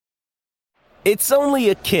It's only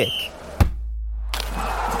a kick,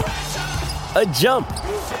 a jump,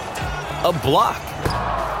 a block.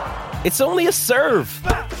 It's only a serve.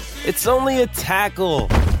 It's only a tackle,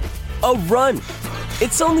 a run.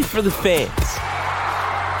 It's only for the fans.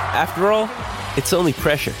 After all, it's only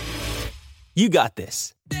pressure. You got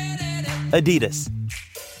this. Adidas.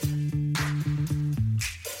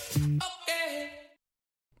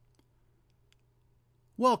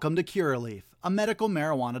 Welcome to Curaleaf, a medical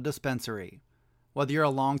marijuana dispensary. Whether you're a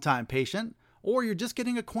longtime patient or you're just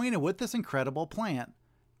getting acquainted with this incredible plant,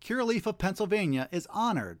 Curaleaf of Pennsylvania is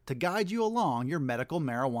honored to guide you along your medical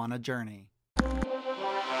marijuana journey.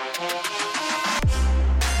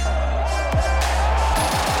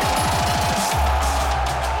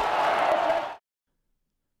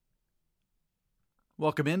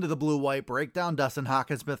 Welcome into the Blue White Breakdown. Dustin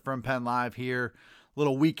Hockensmith from Penn Live here.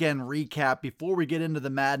 Little weekend recap before we get into the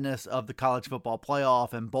madness of the college football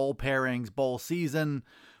playoff and bowl pairings, bowl season.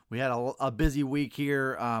 We had a busy week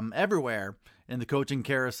here everywhere in the coaching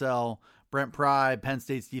carousel. Brent Pry, Penn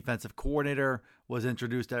State's defensive coordinator, was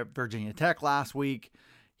introduced at Virginia Tech last week.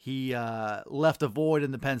 He left a void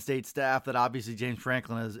in the Penn State staff that obviously James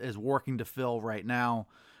Franklin is working to fill right now.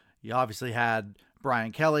 You obviously had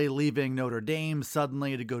Brian Kelly leaving Notre Dame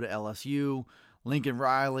suddenly to go to LSU. Lincoln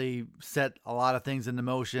Riley set a lot of things into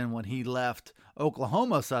motion when he left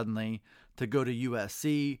Oklahoma suddenly to go to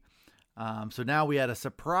USC. So now we had a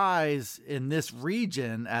surprise in this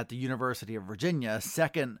region at the University of Virginia, a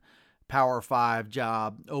second Power 5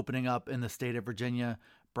 job opening up in the state of Virginia.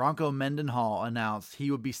 Bronco Mendenhall announced he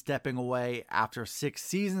would be stepping away after 6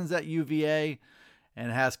 seasons at UVA, and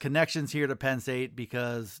has connections here to Penn State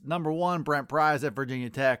because, number one, Brent Pry at Virginia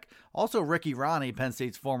Tech. Also, Ricky Rahne, Penn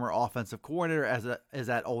State's former offensive coordinator, is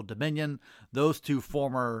at Old Dominion. Those two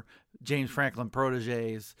former James Franklin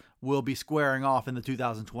proteges will be squaring off in the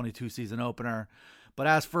 2022 season opener. But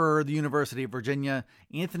as for the University of Virginia,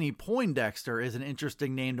 Anthony Poindexter is an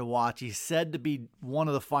interesting name to watch. He's said to be one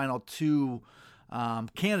of the final 2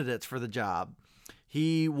 candidates for the job.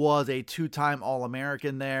 He was a 2-time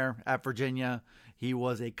All-American there at Virginia. He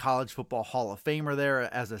was a college football Hall of Famer there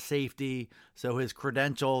as a safety, so his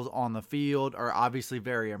credentials on the field are obviously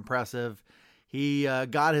very impressive. He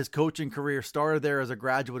got his coaching career started there as a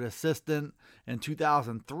graduate assistant. In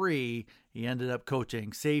 2003, he ended up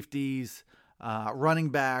coaching safeties, running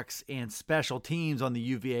backs, and special teams on the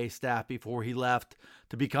UVA staff before he left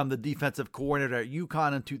to become the defensive coordinator at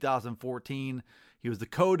UConn in 2014. He was the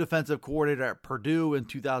co-defensive coordinator at Purdue in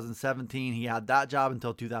 2017. He had that job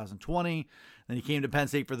until 2020. Then he came to Penn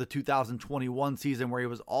State for the 2021 season, where he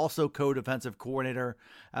was also co-defensive coordinator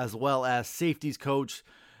as well as safeties coach.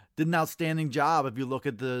 Did an outstanding job if you look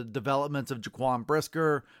at the developments of Jaquan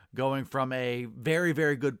Brisker, going from a very,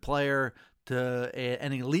 very good player to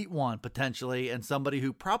an elite one potentially, and somebody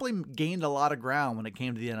who probably gained a lot of ground when it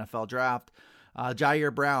came to the NFL draft.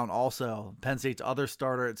 Jair Brown, also Penn State's other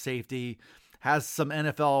starter at safety, has some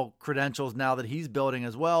NFL credentials now that he's building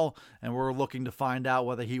as well, and we're looking to find out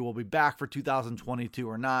whether he will be back for 2022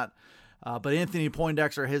 or not. But Anthony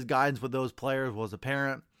Poindexter, his guidance with those players was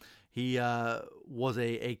apparent. He was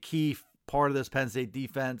a key part of this Penn State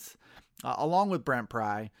defense, along with Brent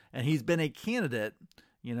Pry, and he's been a candidate,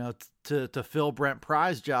 to fill Brent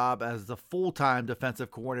Pry's job as the full-time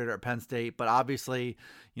defensive coordinator at Penn State. But obviously,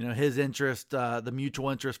 his interest, the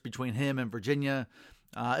mutual interest between him and Virginia,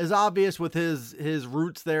 is obvious with his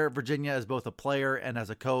roots there at Virginia as both a player and as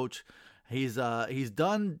a coach. He's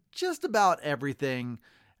done just about everything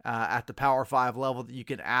at the Power 5 level that you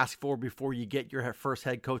can ask for before you get your first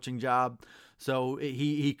head coaching job. So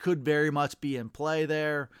he could very much be in play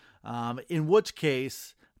there, in which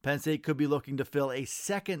case Penn State could be looking to fill a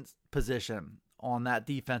second position on that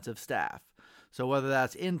defensive staff. So whether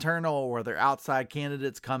that's internal or whether outside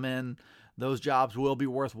candidates come in, those jobs will be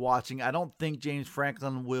worth watching. I don't think James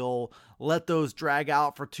Franklin will let those drag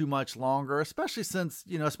out for too much longer, especially since,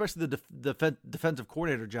 especially the defensive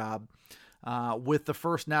coordinator job, with the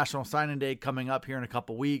first National Signing Day coming up here in a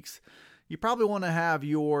couple weeks. You probably want to have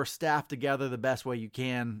your staff together the best way you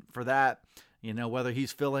can for that. Whether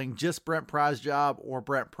he's filling just Brent Pry's job or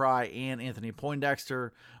Brent Pry and Anthony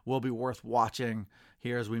Poindexter will be worth watching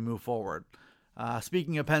here as we move forward.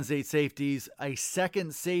 Speaking of Penn State safeties, a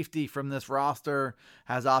second safety from this roster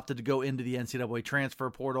has opted to go into the NCAA transfer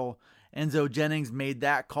portal. Enzo Jennings made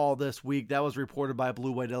that call this week. That was reported by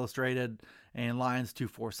Blue White Illustrated and Lions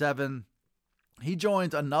 247. He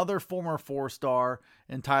joins another former 4-star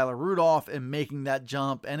in Tyler Rudolph in making that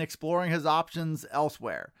jump and exploring his options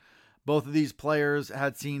elsewhere. Both of these players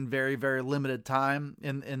had seen very, very limited time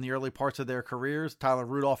in the early parts of their careers. Tyler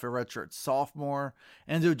Rudolph, a redshirt sophomore.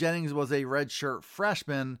 Enzo Jennings was a redshirt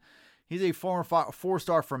freshman. He's a former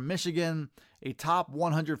four-star from Michigan, a top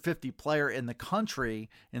 150 player in the country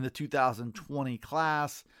in the 2020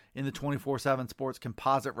 class in the 24/7 Sports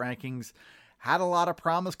composite rankings. Had a lot of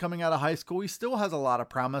promise coming out of high school. He still has a lot of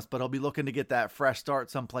promise, but he'll be looking to get that fresh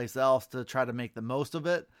start someplace else to try to make the most of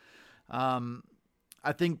it.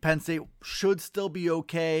 I think Penn State should still be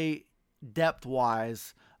okay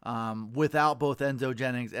depth-wise without both Enzo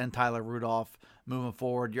Jennings and Tyler Rudolph moving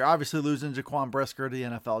forward. You're obviously losing Jaquan Brisker to the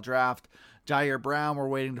NFL draft. Jair Brown, we're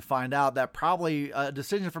waiting to find out. That probably, a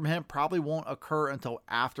decision from him probably won't occur until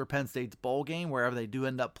after Penn State's bowl game, wherever they do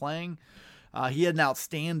end up playing. He had an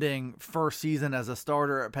outstanding first season as a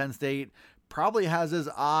starter at Penn State. Probably has his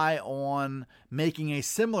eye on making a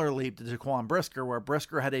similar leap to Jaquan Brisker, where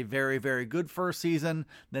Brisker had a very, very good first season.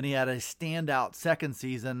 Then he had a standout second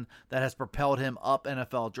season that has propelled him up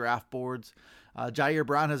NFL draft boards. Jair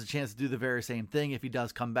Brown has a chance to do the very same thing if he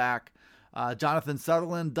does come back. Jonathan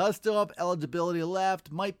Sutherland does still have eligibility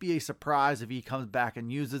left. Might be a surprise if he comes back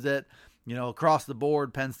and uses it. You know, across the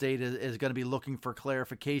board, Penn State is going to be looking for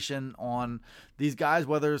clarification on these guys,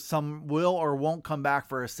 whether some will or won't come back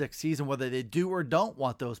for a sixth season, whether they do or don't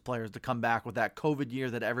want those players to come back with that COVID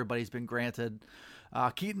year that everybody's been granted.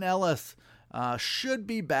 Keaton Ellis should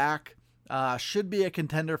be back, should be a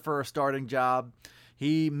contender for a starting job.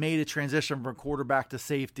 He made a transition from quarterback to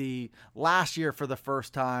safety last year for the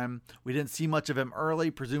first time. We didn't see much of him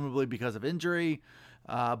early, presumably because of injury.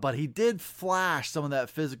 But he did flash some of that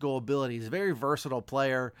physical ability. He's a very versatile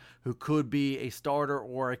player who could be a starter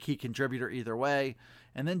or a key contributor either way.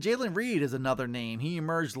 And then Jalen Reed is another name. He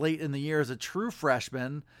emerged late in the year as a true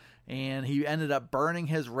freshman, and he ended up burning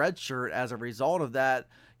his red shirt as a result of that.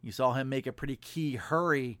 You saw him make a pretty key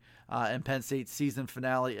hurry in Penn State's season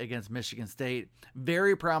finale against Michigan State.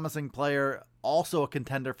 Very promising player, also a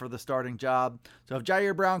contender for the starting job. So if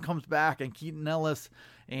Jair Brown comes back and Keaton Ellis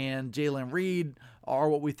and Jalen Reed are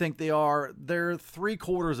what we think they are, they're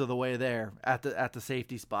 3/4 of the way there at the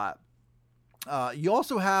safety spot. You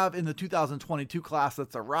also have in the 2022 class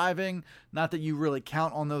that's arriving, not that you really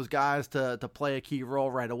count on those guys to play a key role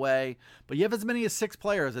right away, but you have as many as 6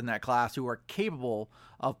 players in that class who are capable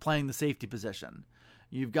of playing the safety position.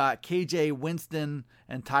 You've got KJ Winston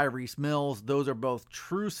and Tyrese Mills. Those are both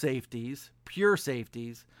true safeties, pure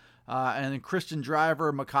safeties. And then Christian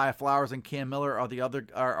Driver, Mekhi Flowers, and Cam Miller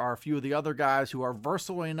are a few of the other guys who are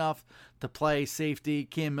versatile enough to play safety.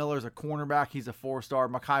 Cam Miller's a cornerback. He's a 4-star.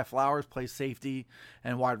 Mekhi Flowers plays safety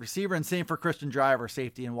and wide receiver. And same for Christian Driver,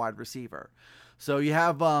 safety and wide receiver. So you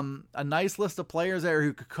have a nice list of players there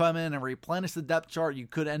who could come in and replenish the depth chart. You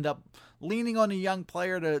could end up leaning on a young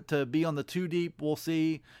player to be on the 2 deep. We'll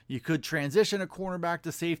see. You could transition a cornerback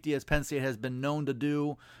to safety, as Penn State has been known to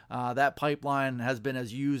do. That pipeline has been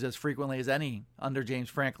used as frequently as any under James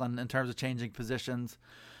Franklin in terms of changing positions.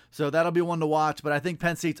 So that'll be one to watch. But I think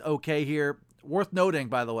Penn State's okay here. Worth noting,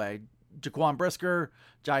 by the way, Jaquan Brisker,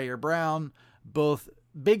 Jair Brown, both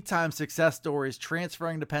big-time success stories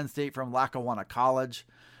transferring to Penn State from Lackawanna College.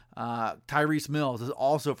 Tyrese Mills is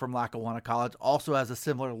also from Lackawanna College, also has a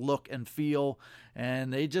similar look and feel,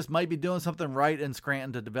 and they just might be doing something right in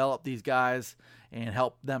Scranton to develop these guys and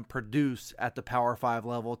help them produce at the Power 5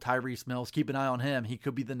 level. Tyrese Mills, keep an eye on him. He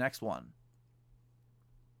could be the next one.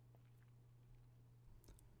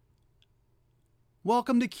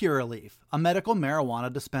 Welcome to Curaleaf, a medical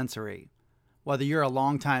marijuana dispensary. Whether you're a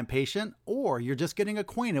longtime patient or you're just getting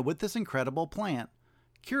acquainted with this incredible plant,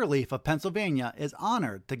 Curaleaf of Pennsylvania is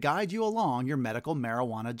honored to guide you along your medical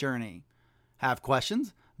marijuana journey. Have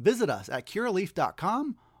questions? Visit us at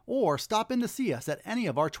Curaleaf.com or stop in to see us at any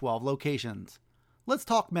of our 12 locations. Let's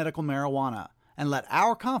talk medical marijuana and let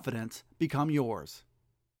our confidence become yours.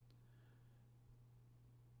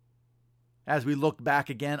 As we look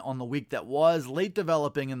back again on the week that was, late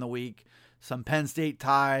developing in the week, some Penn State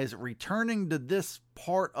ties returning to this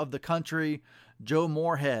part of the country. Joe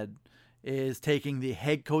Moorhead is taking the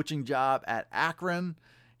head coaching job at Akron.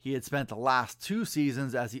 He had spent the last 2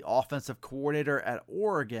 seasons as the offensive coordinator at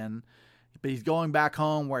Oregon, but he's going back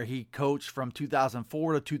home where he coached from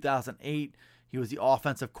 2004 to 2008. He was the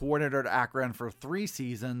offensive coordinator at Akron for 3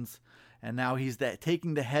 seasons, and now he's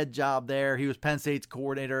taking the head job there. He was Penn State's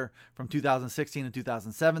coordinator from 2016 to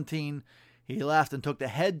 2017. He left and took the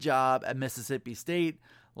head job at Mississippi State,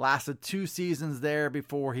 lasted 2 seasons there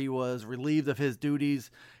before he was relieved of his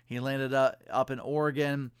duties. He landed up in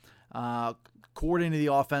Oregon, coordinating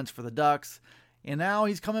the offense for the Ducks, and now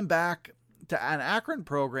he's coming back to an Akron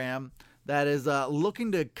program that is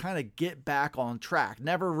looking to kind of get back on track.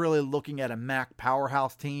 Never really looking at a MAC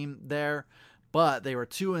powerhouse team there, but they were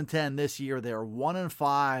 2-10 this year. They were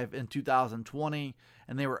 1-5 in 2020,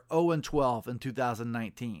 and they were 0-12 in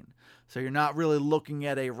 2019. So you're not really looking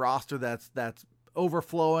at a roster that's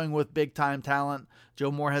overflowing with big-time talent.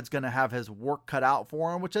 Joe Moorhead's going to have his work cut out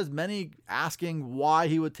for him, which has many asking why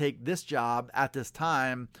he would take this job at this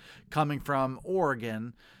time coming from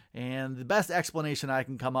Oregon. And the best explanation I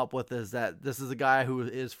can come up with is that this is a guy who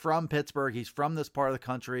is from Pittsburgh. He's from this part of the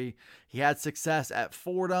country. He had success at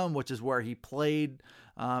Fordham, which is where he played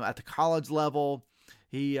at the college level.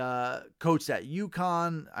 He coached at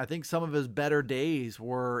UConn. I think some of his better days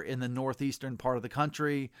were in the northeastern part of the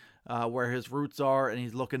country where his roots are, and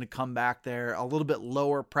he's looking to come back there. A little bit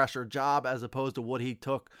lower pressure job as opposed to what he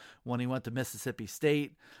took when he went to Mississippi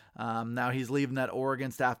State. Now he's leaving that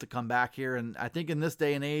Oregon staff to come back here. And I think in this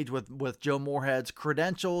day and age with Joe Moorhead's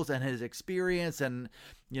credentials and his experience and,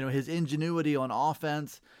 his ingenuity on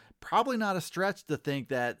offense, probably not a stretch to think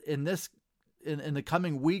that in the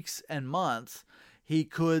coming weeks and months, he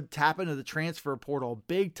could tap into the transfer portal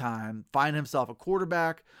big time, find himself a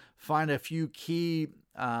quarterback, find a few key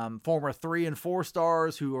former 3 and 4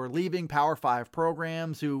 stars who are leaving Power 5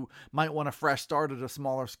 programs who might want a fresh start at a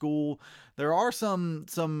smaller school. There are some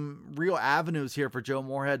real avenues here for Joe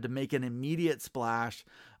Moorhead to make an immediate splash,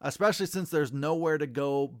 especially since there's nowhere to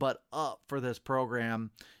go but up for this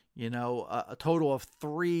program. A total of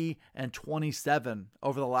 3-27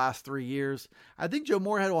 over the last 3 years. I think Joe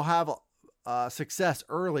Moorhead will have success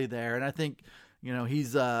early there, and I think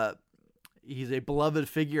he's a beloved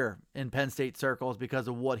figure in Penn State circles because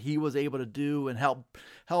of what he was able to do and help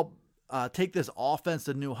take this offense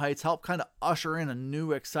to new heights, help kind of usher in a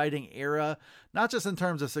new exciting era, not just in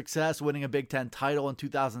terms of success, winning a Big Ten title in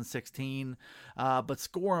 2016, but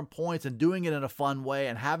scoring points and doing it in a fun way,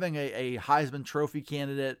 and having a Heisman Trophy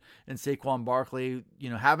candidate in Saquon Barkley,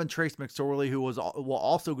 having Trace McSorley, who will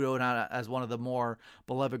also go down as one of the more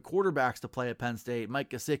beloved quarterbacks to play at Penn State, Mike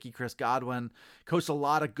Gesicki, Chris Godwin, coached a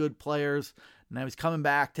lot of good players. Now he's coming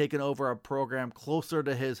back, taking over a program closer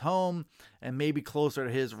to his home and maybe closer to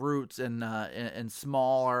his roots in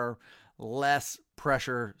smaller, less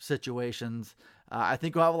pressure situations. I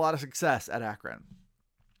think we'll have a lot of success at Akron.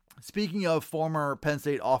 Speaking of former Penn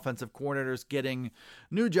State offensive coordinators getting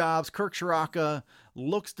new jobs, Kirk Ciarrocca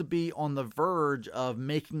looks to be on the verge of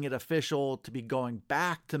making it official to be going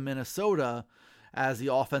back to Minnesota as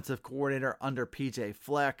the offensive coordinator under PJ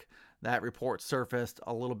Fleck. That report surfaced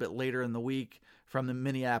a little bit later in the week from the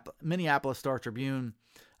Minneapolis Star-Tribune.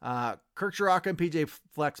 Kirk Ciarrocca and PJ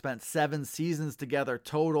Fleck spent 7 seasons together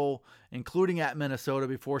total, including at Minnesota,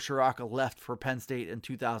 before Ciarrocca left for Penn State in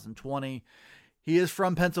 2020. He is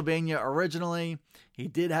from Pennsylvania originally. He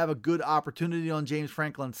did have a good opportunity on James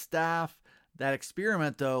Franklin's staff. That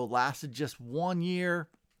experiment, though, lasted just 1 year.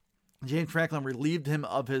 James Franklin relieved him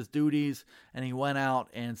of his duties, and he went out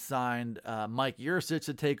and signed Mike Yurcich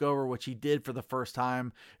to take over, which he did for the first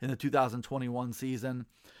time in the 2021 season.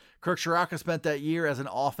 Kirk Ciarrocca spent that year as an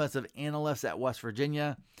offensive analyst at West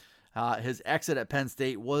Virginia. His exit at Penn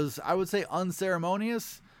State was, I would say,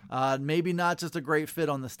 unceremonious. Maybe not just a great fit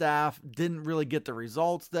on the staff. Didn't really get the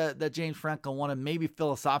results that James Franklin wanted. Maybe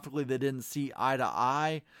philosophically they didn't see eye to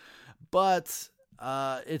eye. But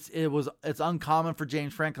it's uncommon for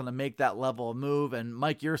James Franklin to make that level of move. And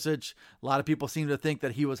Mike Yurcich, a lot of people seem to think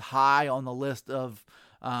that he was high on the list of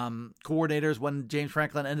coordinators when James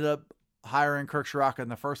Franklin ended up hiring Kirk Ciarrocca in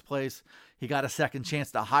the first place. He got a second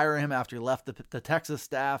chance to hire him after he left the Texas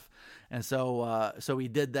staff, and so he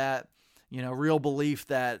did that. Real belief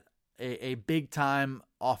that a big time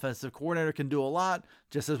offensive coordinator can do a lot,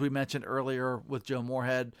 just as we mentioned earlier with Joe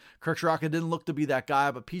Moorhead. Kirk Ciarrocca didn't look to be that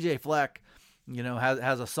guy, but PJ Fleck,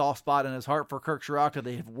 has a soft spot in his heart for Kirk Ciarrocca.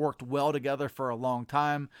 They have worked well together for a long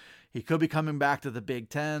time. He could be coming back to the Big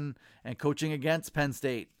Ten and coaching against Penn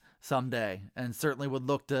State someday, and certainly would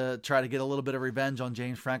look to try to get a little bit of revenge on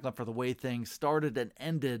James Franklin for the way things started and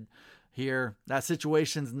ended here. That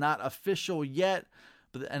situation's not official yet,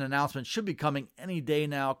 but an announcement should be coming any day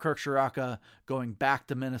now. Kirk Ciarrocca going back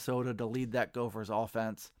to Minnesota to lead that Gophers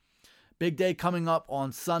offense. Big day coming up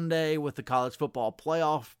on Sunday with the college football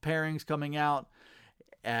playoff pairings coming out.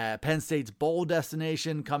 Penn State's bowl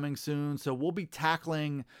destination coming soon. So we'll be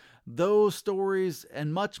tackling those stories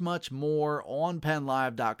and much, much more on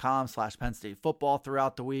PennLive.com/Penn State football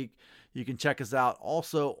throughout the week. You can check us out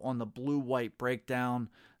also on the Blue White Breakdown.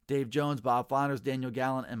 Dave Jones, Bob Flanders, Daniel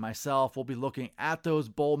Gallant, and myself will be looking at those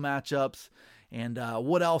bowl matchups and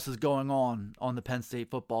what else is going on the Penn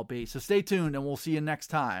State football beat. So stay tuned, and we'll see you next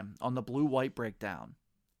time on the Blue White Breakdown.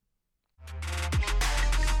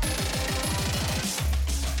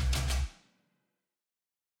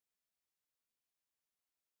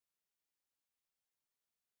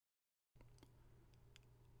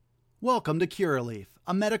 Welcome to Curaleaf,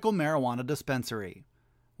 a medical marijuana dispensary.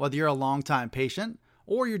 Whether you're a longtime patient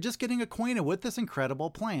or you're just getting acquainted with this incredible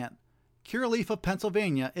plant, Curaleaf of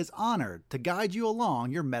Pennsylvania is honored to guide you along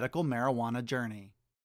your medical marijuana journey.